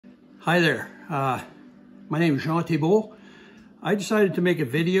Hi there, my name is Jean Thibault. I decided to make a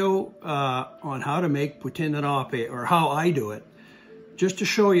video on how to make poutine râpé, or how I do it, just to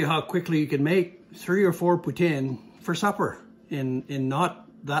show you how quickly you can make 3 or 4 poutines for supper in not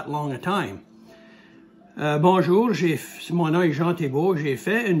that long a time. Bonjour, mon nom est Jean Thibault. J'ai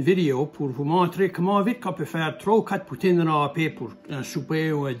fait une vidéo pour vous montrer comment vite on peut faire 3 ou 4 poutines râpé pour un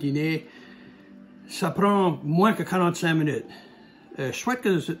souper ou un dîner. Ça prend moins que 45 minutes. Je souhaite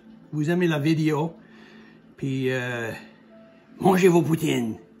que vous aimez la vidéo, puis mangez vos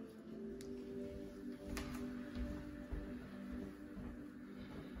poutines.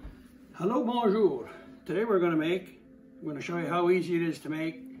 Hello, bonjour. Today I'm going to show you how easy it is to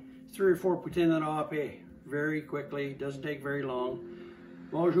make 3 or 4 poutines râpé very quickly. Doesn't take very long.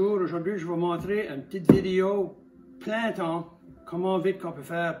 Bonjour, aujourd'hui je vais vous montrer une petite vidéo plein temps, comment vite qu'on peut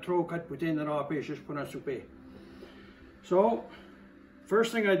faire 3 ou 4 poutines râpé juste pour un souper. So,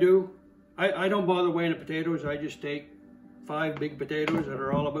 first thing I do, I don't bother weighing the potatoes. I just take 5 big potatoes that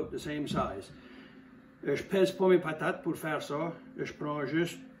are all about the same size. Je pèse pas mes patates pour faire ça. Je prends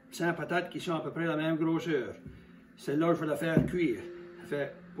juste 100 patates qui sont à peu près la même grosseur. Celle-là, je vais la faire cuire.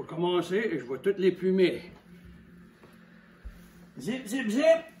 Fait, pour commencer, je vais toutes les plumer. Zip, zip,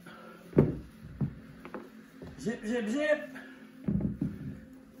 zip. Zip, zip, zip.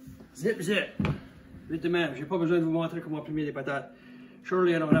 Zip, zip. Vite de même, j'ai pas besoin de vous montrer comment plumer des patates.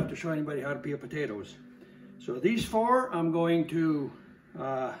 Surely I don't have to show anybody how to peel potatoes. So these 4 I'm going to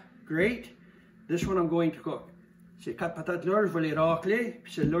grate. This one I'm going to cook. Ces 4 patates-là, je vais les racler,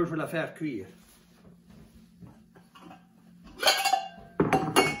 puis celle-là, je vais la faire cuire.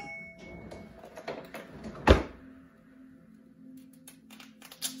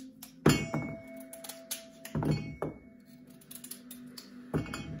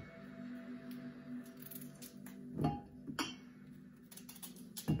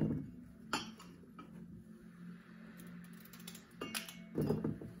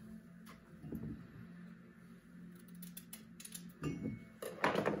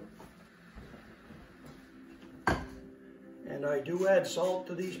 And I do add salt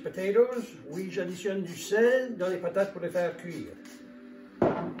to these potatoes. Oui, j'additionne du sel dans les patates pour les faire cuire.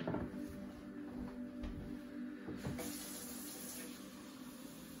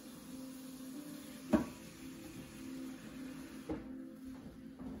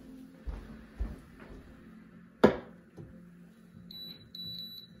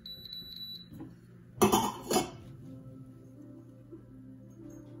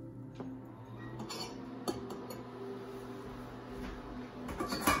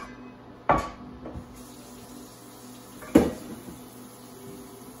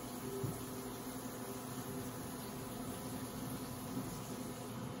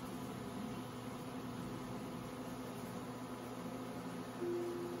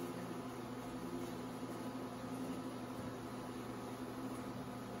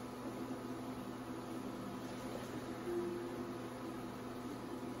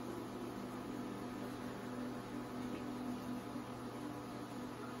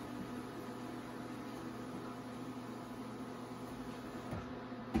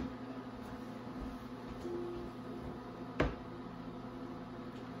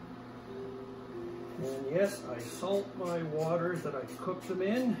 And yes, I salt my waters that I cook them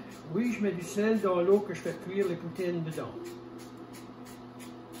in. Oui, je mets du sel dans l'eau que je fais cuire les poutines dedans.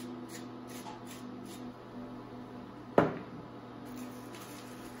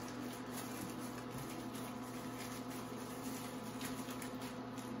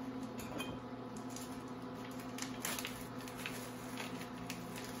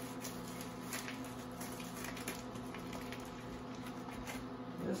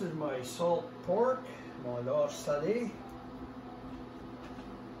 This is my salt pork, mon lard salé.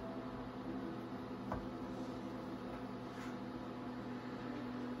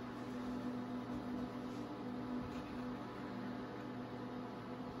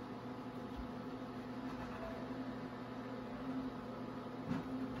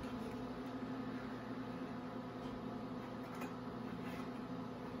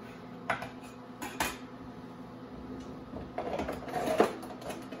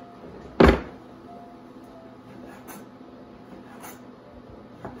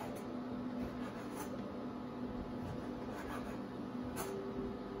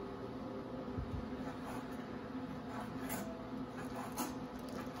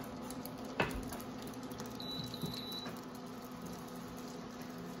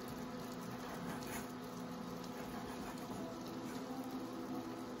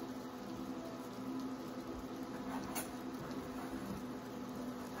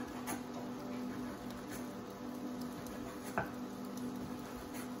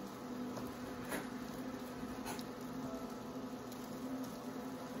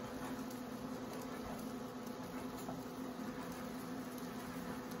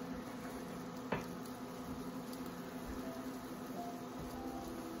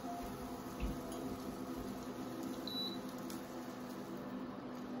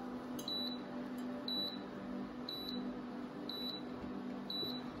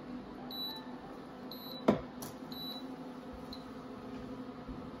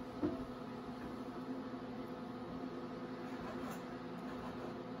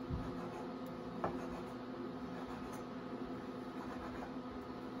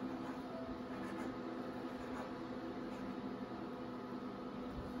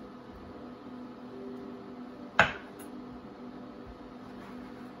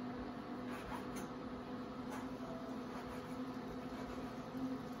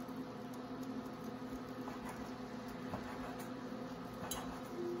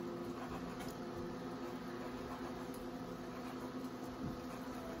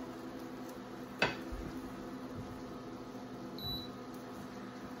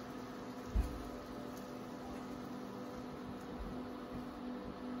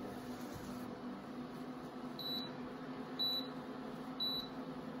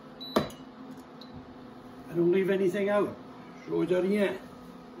 I don't leave anything out. Chose de rien.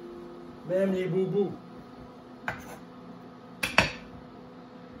 Même les boubous.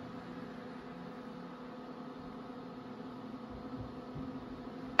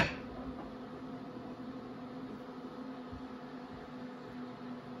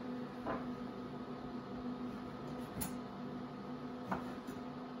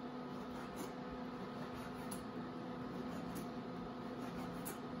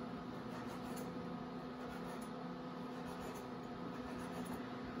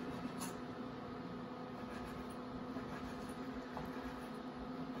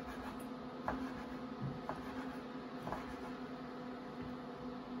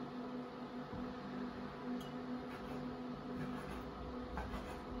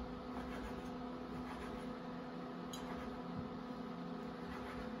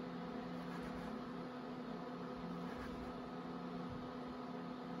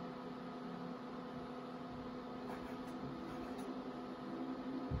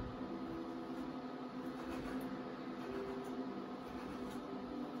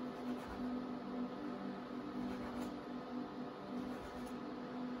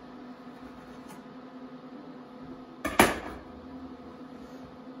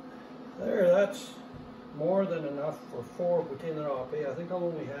 There, that's more than enough for 4 poutines and râpé. I think I'll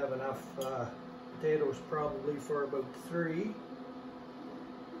only have enough potatoes probably for about 3.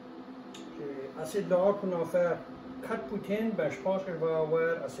 J'ai assez de l'or pour en faire 4 poutines, ben je pense que je vais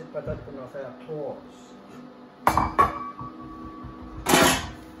avoir assez de patates pour en faire 3.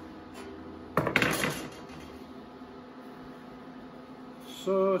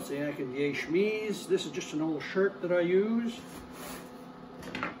 So it's the Acadien chemise. This is just an old shirt that I use.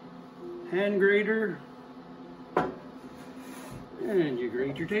 Hand grater, and you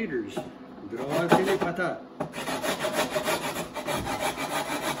grate your taters. Grater les patates.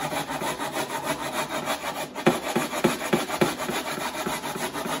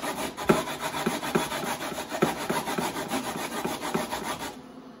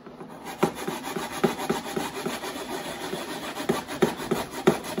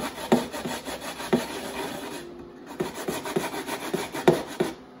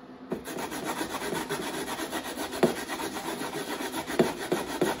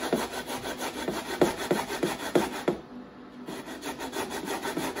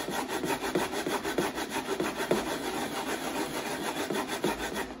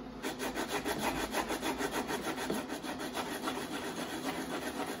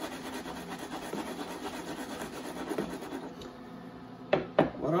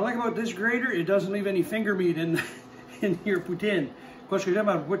 What I like about this grater, it doesn't leave any finger meat in your poutine. Quoi, ce que j'aime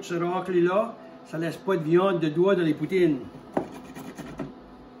avec ce raclé-là, ça laisse pas de viande de doigts dans les poutines.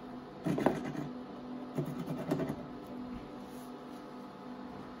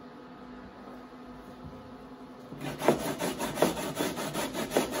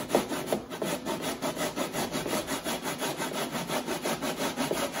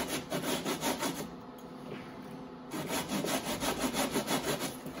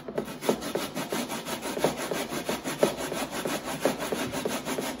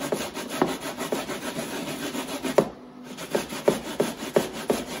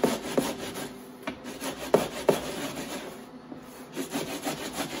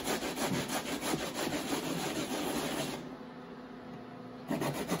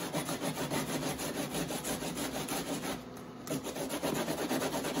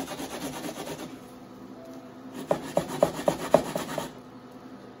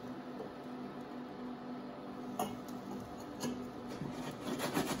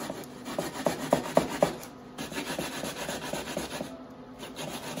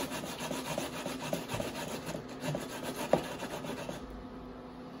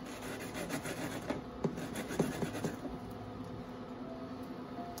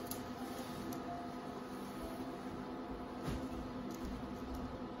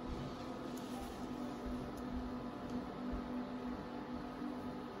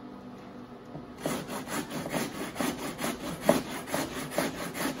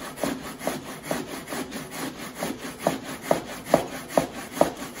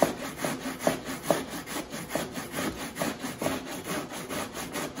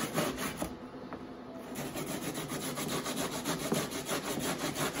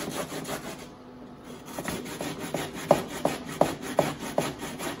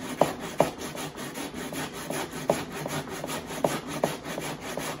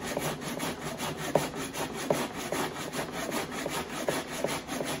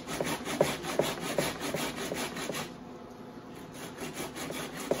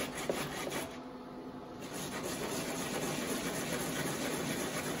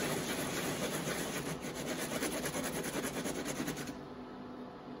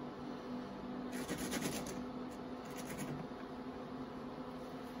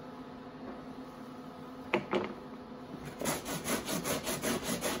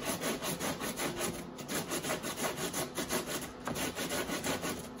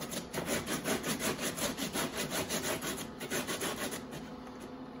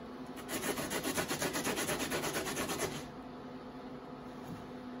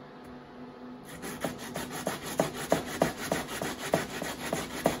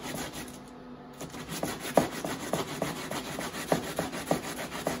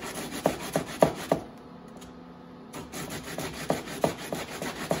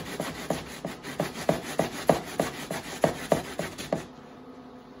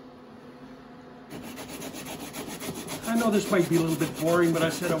 this might be a little bit boring, but I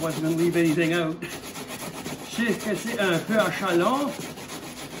said I wasn't going to leave anything out. Je sais que c'est un peu achalant.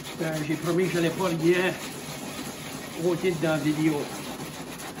 J'ai promis que je n'allais pas rien ôter dans la vidéo.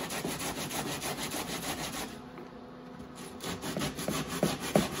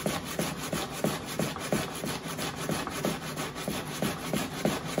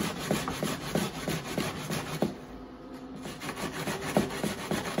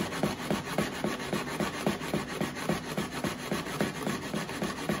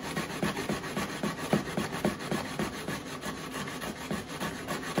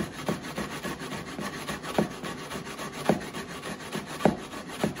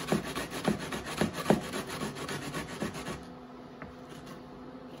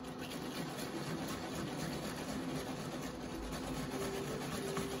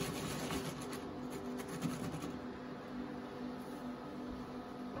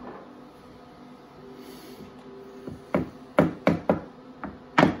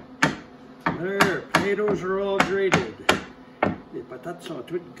 There, potatoes are all grated. Les patates sont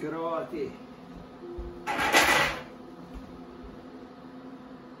toutes grattées.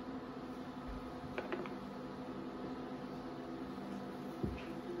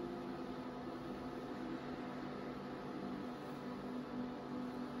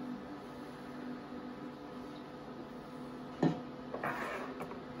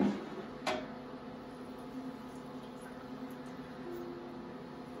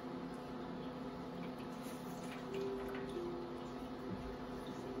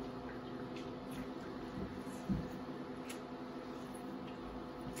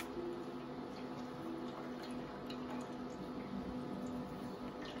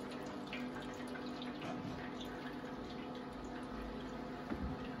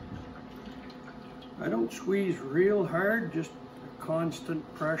 I don't squeeze real hard, just constant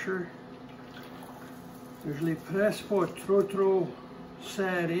pressure. Je les presse pas trop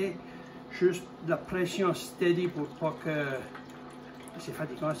serré, juste de la pression steady pour pas que c'est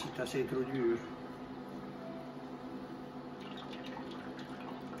fatigant si c'est assez trop dur.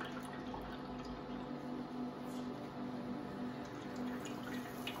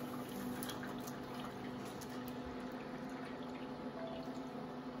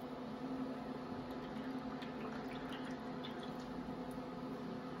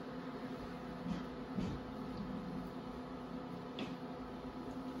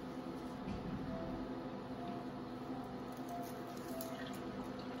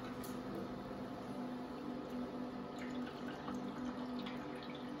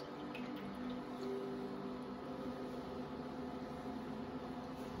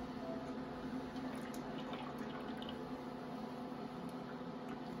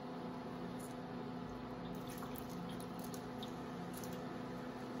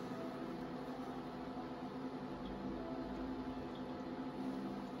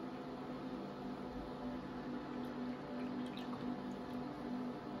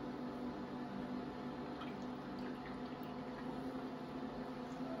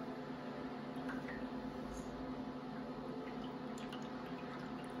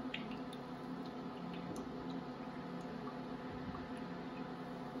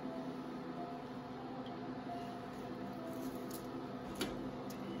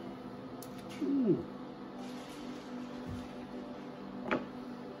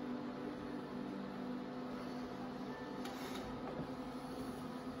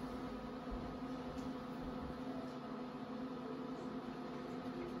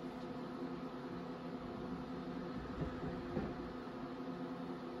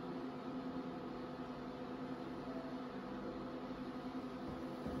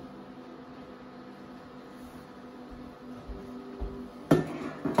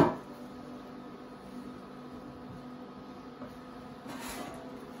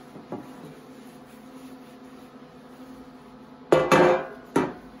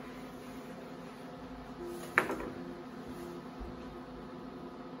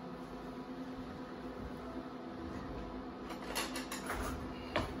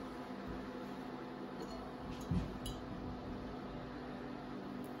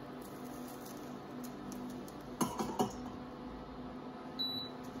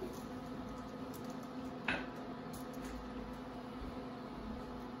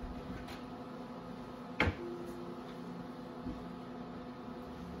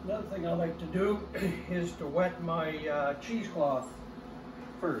 Another thing I like to do is to wet my cheesecloth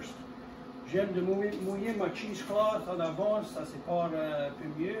first. J'aime de mouiller ma cheesecloth en avance, ça sépare un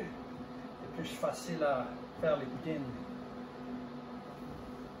peu mieux et plus facile à faire les poutines.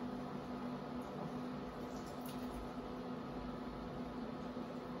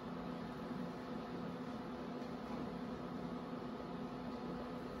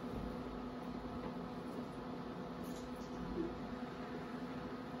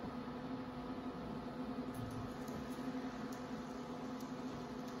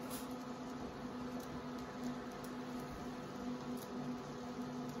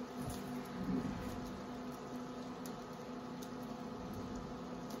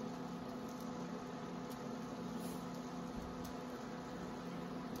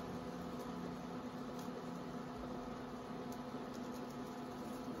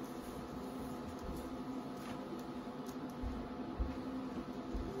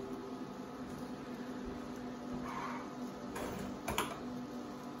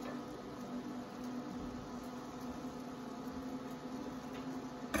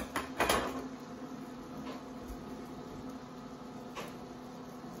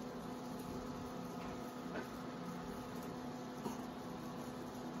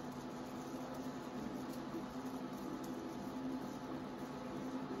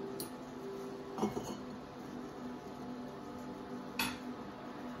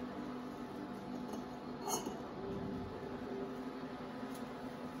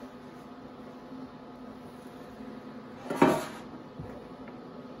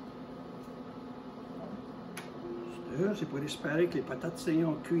 C'est pour espérer que les patates soient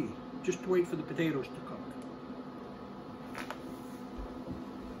cuites. Just wait for the potatoes to cook.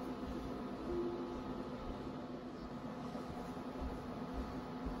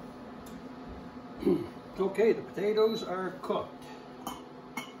 Okay, the potatoes are cooked.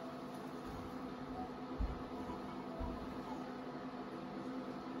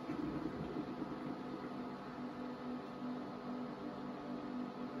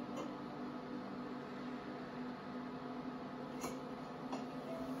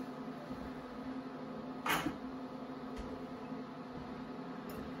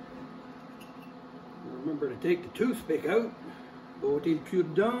 Remember to take the toothpick out. Ôtez le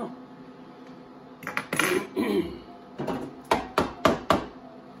cure-dent.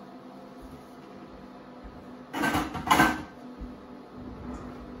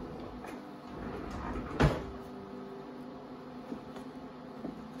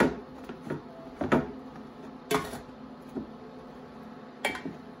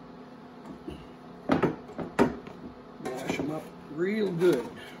 Mash them up real good.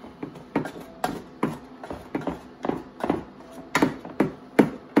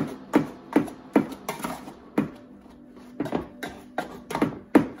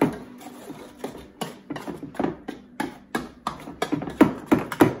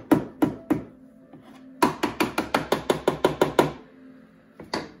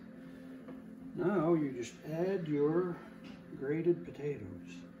 Now you just add your grated potatoes.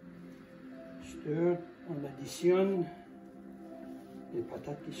 Stir, on additionne les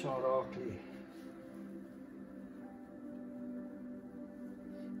patates qui sont raclées.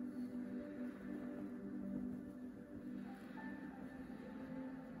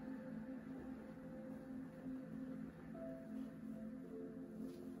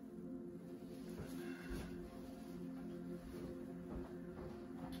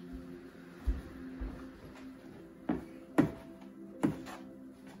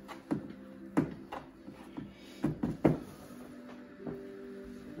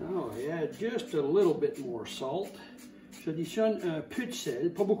 Add just a little bit more salt. J'additionne un peu de sel,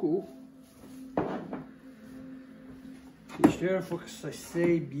 pas beaucoup. Il faut que ça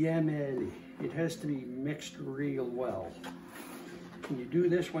s'est bien mêlé. It has to be mixed real well. And you do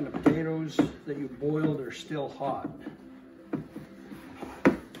this when the potatoes that you boiled are still hot.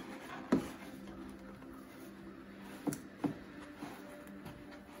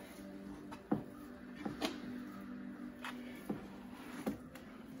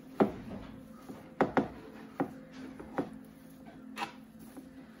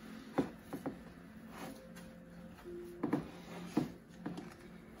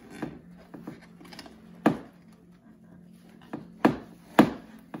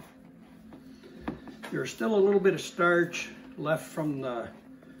 There's still a little bit of starch left from the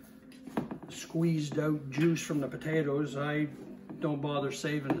squeezed out juice from the potatoes. I don't bother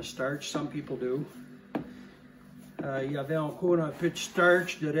saving the starch, some people do. Il y avait encore un peu de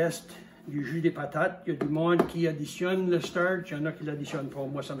starch, de reste du jus des patates. Il y a du monde qui additionne le starch, il y en a qui l'additionnent pas.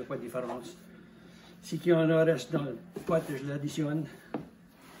 Moi, ça ne fait pas de différence. Si qu'il y en a reste dans le pot, je l'additionne.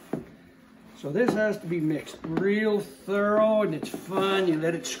 So this has to be mixed real thorough, and it's fun. You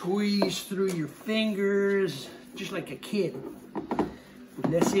let it squeeze through your fingers, just like a kid.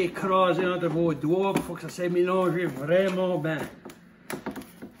 Vous laissez écraser entre vos doigts, il faut que ça s'est mélangé vraiment bien.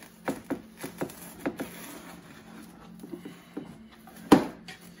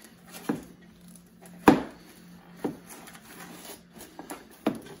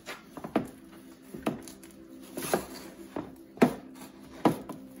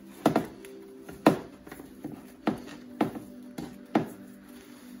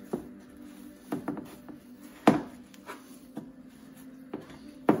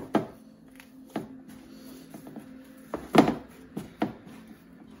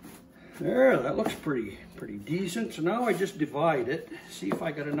 There, that looks pretty decent. So now I just divide it, see if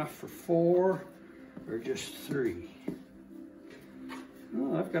I got enough for 4 or just 3.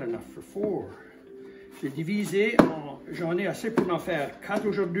 Oh, I've got enough for 4. J'ai divisé, j'en ai assez pour en faire 4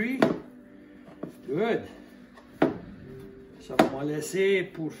 aujourd'hui. Good. Ça va m'en laisser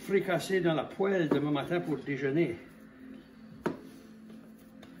pour fricasser dans la poêle demain matin pour déjeuner.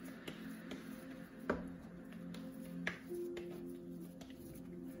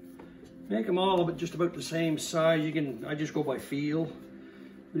 Make them all just about the same size. I just go by feel.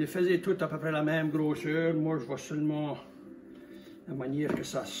 Vous les faisiez toutes à peu près la même grosseur. Moi, je vois seulement la manière que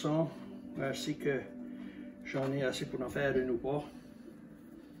ça sent. voir si que j'en ai assez pour en faire une ou pas.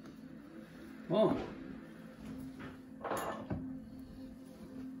 Bon.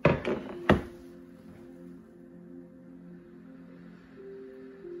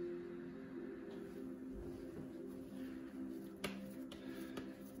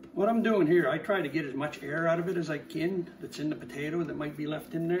 What I'm doing here, I try to get as much air out of it as I can that's in the potato that might be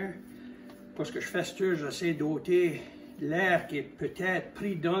left in there. Parce que je fais ça, j'essaie d'ôter l'air qui est peut-être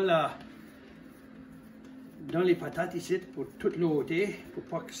pris dans les patates ici pour tout l'ôter, pour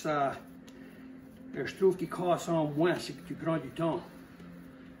pas que ça... je trouve qu'ils cassent en moins si tu prends du temps.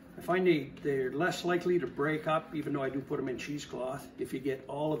 I find they're less likely to break up, even though I do put them in cheesecloth, if you get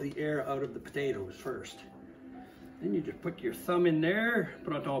all of the air out of the potatoes first. Then you just put your thumb in there,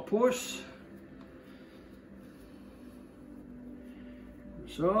 prends ton pouce. Comme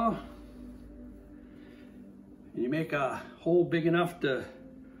ça. And you make a hole big enough to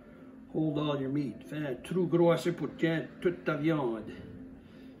hold all your meat. Fais un trou gros assez pour tenir toute ta viande.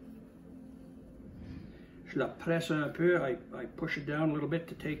 Je la presse un peu. I push it down a little bit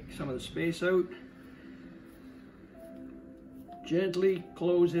to take some of the space out. Gently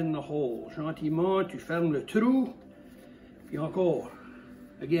close in the hole. Gentiment, tu fermes le trou. Puis encore.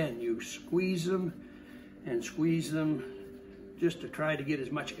 Again, you squeeze them and squeeze them just to try to get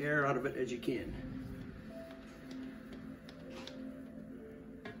as much air out of it as you can.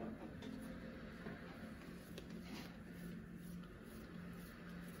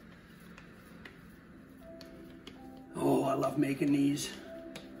 Oh, I love making these.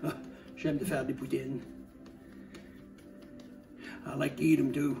 J'aime de faire des poutines. I like to eat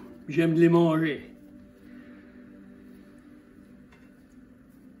them too. J'aime de les manger.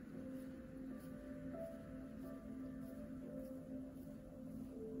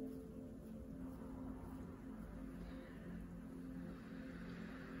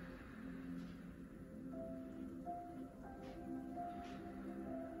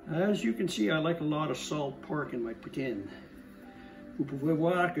 As you can see, I like a lot of salt pork in my poutine. Vous pouvez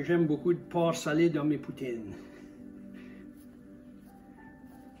voir que j'aime beaucoup de porc salé dans mes poutines.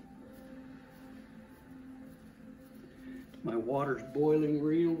 My water's boiling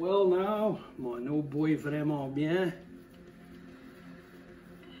real well now. Mon eau boit vraiment bien.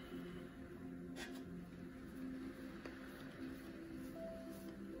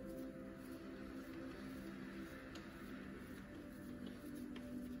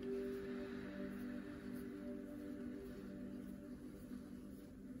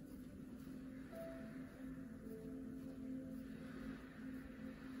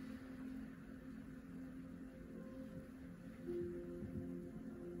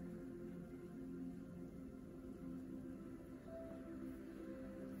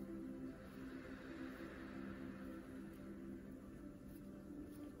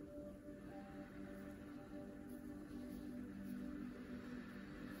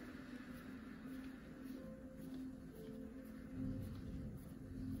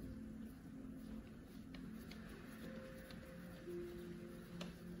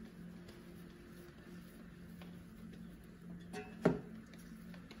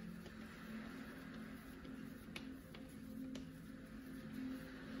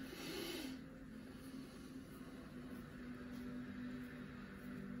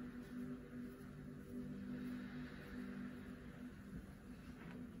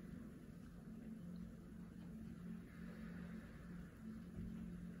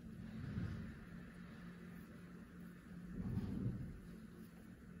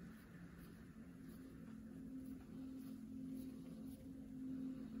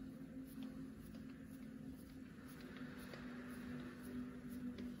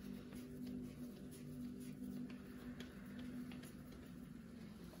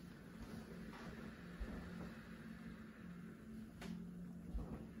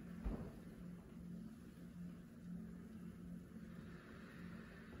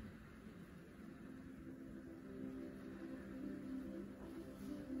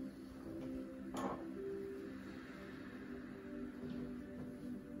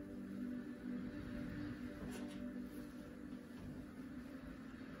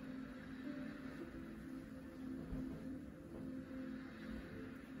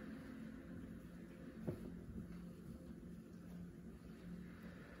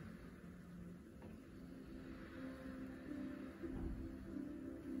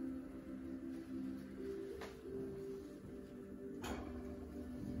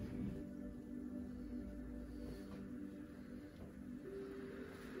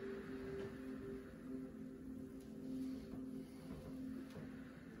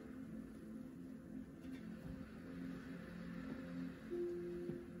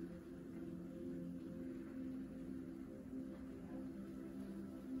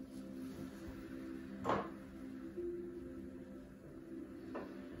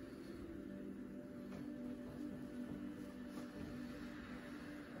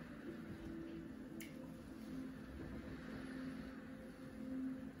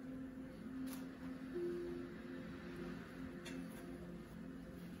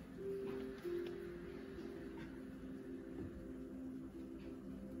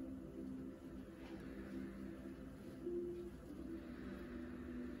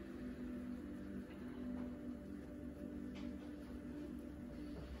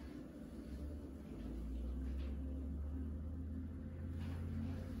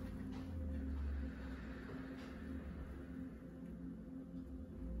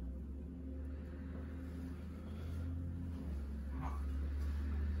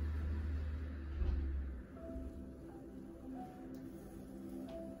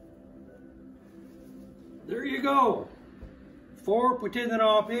 There you go. 4 poutines de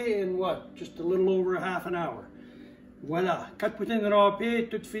râpé in what? Just a little over half an hour. Voilà. 4 poutines de râpé,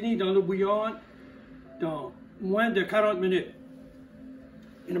 tout fini dans l'eau bouillante dans moins de 40 minutes.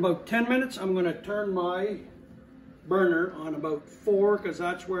 In about 10 minutes, I'm going to turn my burner on about 4 because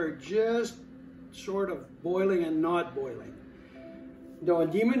that's where it's just sort of boiling and not boiling. Dans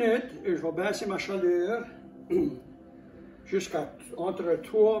 10 minutes, je vais baisser ma chaleur jusqu'à entre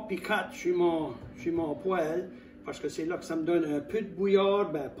 3 et 4 sur mon poêle parce que c'est là que ça me donne un peu de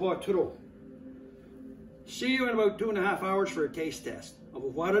bouillard, ben pas trop. See you in about 2.5 hours for a taste test. On va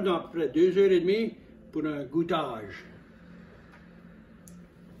voir dans à peu près 2h30 pour un goûtage.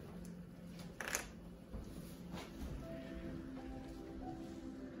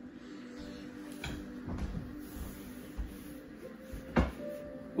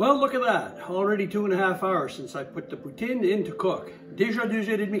 Well, look at that. Already 2.5 hours since I put the poutine in to cook. Déjà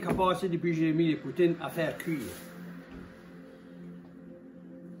 2h30 qu'a passé depuis que j'ai mis les poutines à faire cuire.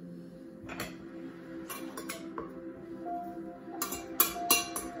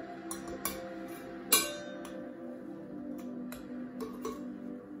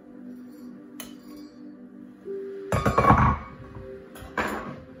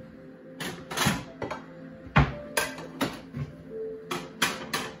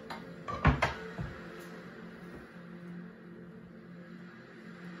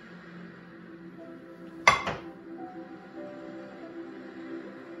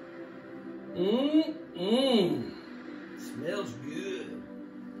 Smells good.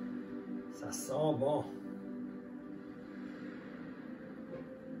 Ça sent bon.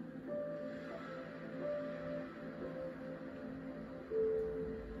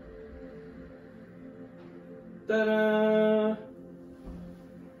 Ta-da!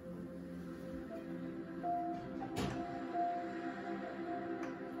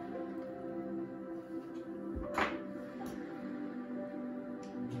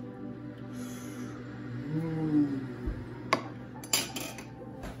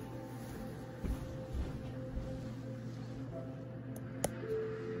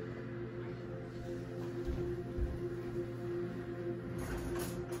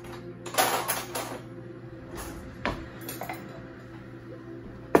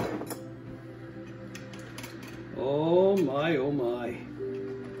 Oh my, oh my.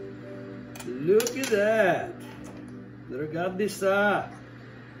 Look at that. Regardez ça.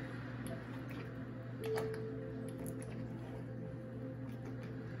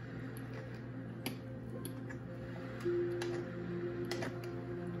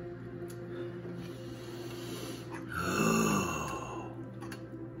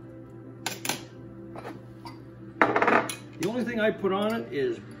 The only thing I put on it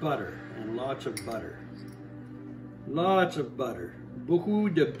is butter, and lots of butter. Lots of butter. Beaucoup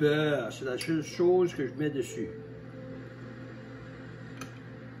de beurre. C'est la seule chose que je mets dessus.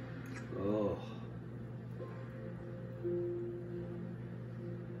 Oh.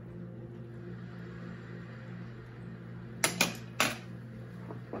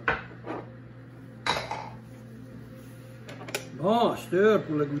 Bon, stir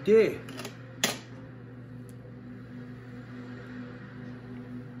pour le goûter.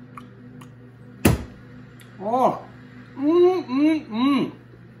 Oh!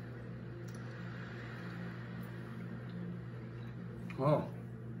 Oh.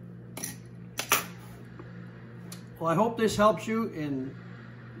 Well, I hope this helps you in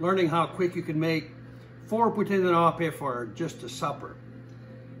learning how quick you can make 4 poutines de râpé for just a supper.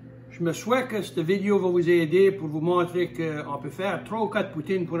 Je me souhaite que cette vidéo va vous aider pour vous montrer qu'on peut faire 3 ou 4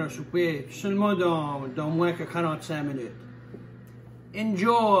 poutines pour un souper seulement dans moins que 45 minutes.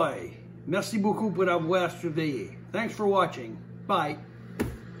 Enjoy! Merci beaucoup pour avoir surveillé. Thanks for watching. Bye.